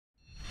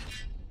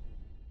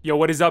Yo,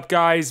 what is up,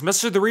 guys?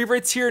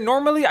 MrTheRevertz here.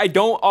 Normally, I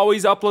don't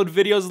always upload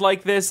videos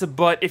like this,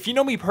 but if you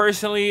know me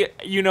personally,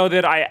 you know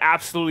that I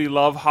absolutely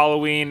love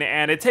Halloween,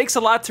 and it takes a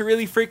lot to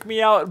really freak me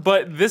out,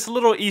 but this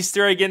little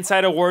Easter egg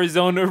inside of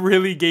Warzone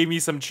really gave me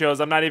some chills,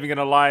 I'm not even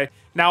gonna lie.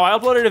 Now, I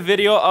uploaded a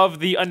video of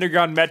the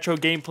Underground Metro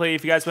gameplay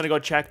if you guys want to go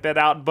check that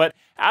out, but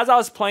as I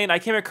was playing, I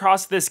came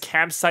across this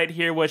campsite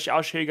here, which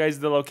I'll show you guys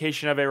the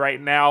location of it right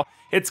now.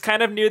 It's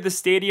kind of near the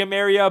stadium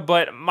area,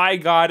 but my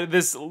god,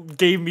 this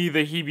gave me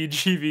the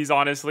heebie-jeebies,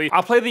 honestly.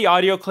 I'll play the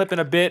audio clip in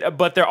a bit,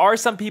 but there are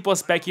some people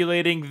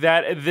speculating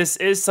that this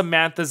is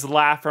Samantha's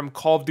laugh from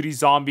Call of Duty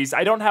Zombies.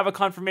 I don't have a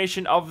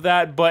confirmation of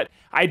that, but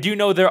I do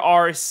know there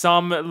are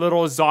some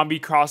little zombie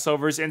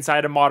crossovers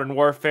inside of Modern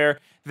Warfare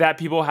that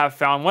people have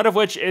found, one of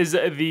which is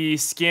the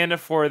skin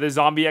for the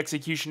zombie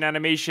execution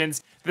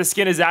animations. The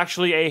skin is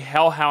actually a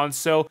hellhound,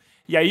 so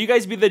yeah, you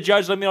guys be the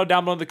judge. Let me know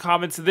down below in the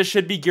comments. This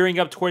should be gearing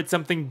up towards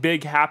something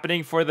big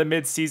happening for the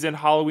mid-season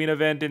Halloween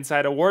event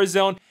inside of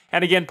Warzone,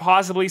 and again,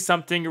 possibly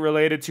something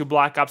related to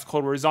Black Ops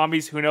Cold War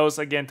Zombies. Who knows?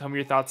 Again, tell me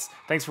your thoughts.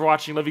 Thanks for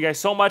watching. Love you guys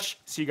so much.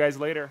 See you guys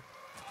later.